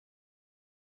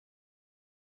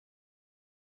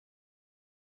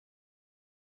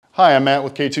Hi, I'm Matt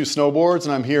with K2 Snowboards,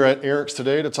 and I'm here at ERIK'S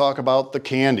today to talk about the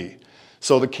Kandi.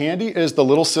 So the Kandi is the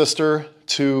little sister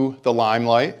to the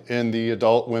Limelight in the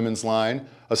adult women's line,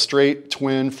 a straight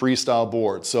twin freestyle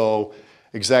board. So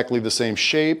exactly the same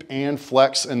shape and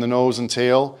flex in the nose and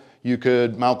tail. You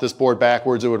could mount this board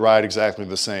backwards, it would ride exactly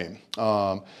the same.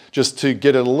 Just to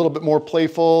get it a little bit more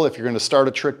playful, if you're going to start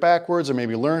a trick backwards or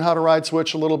maybe learn how to ride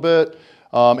switch a little bit,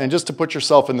 and just to put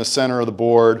yourself in the center of the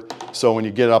board, so when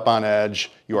you get up on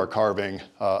edge, you are carving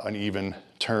an even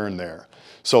turn there.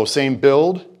 So same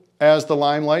build as the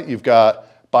Limelight. You've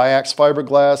got biax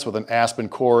fiberglass with an Aspen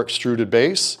core extruded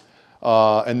base.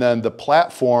 And then the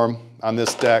platform on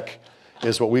this deck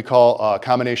is what we call a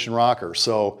combination rocker.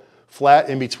 So flat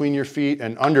in between your feet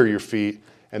and under your feet,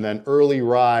 and then early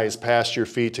rise past your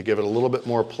feet to give it a little bit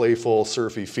more playful,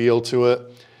 surfy feel to it.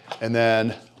 And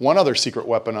then one other secret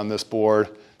weapon on this board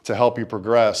to help you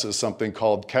progress is something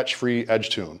called catch-free edge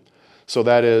tune. So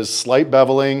that is slight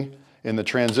beveling in the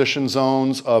transition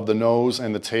zones of the nose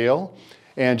and the tail,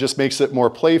 and just makes it more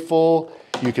playful.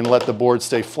 You can let the board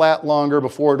stay flat longer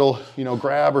before it'll,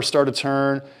 grab or start a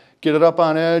turn. Get it up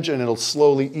on edge and it'll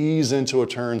slowly ease into a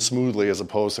turn smoothly as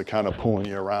opposed to kind of pulling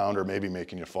you around or maybe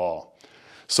making you fall.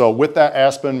 So with that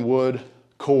Aspen wood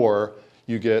core,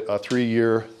 you get a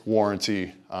 3-year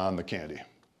warranty on the Kandi.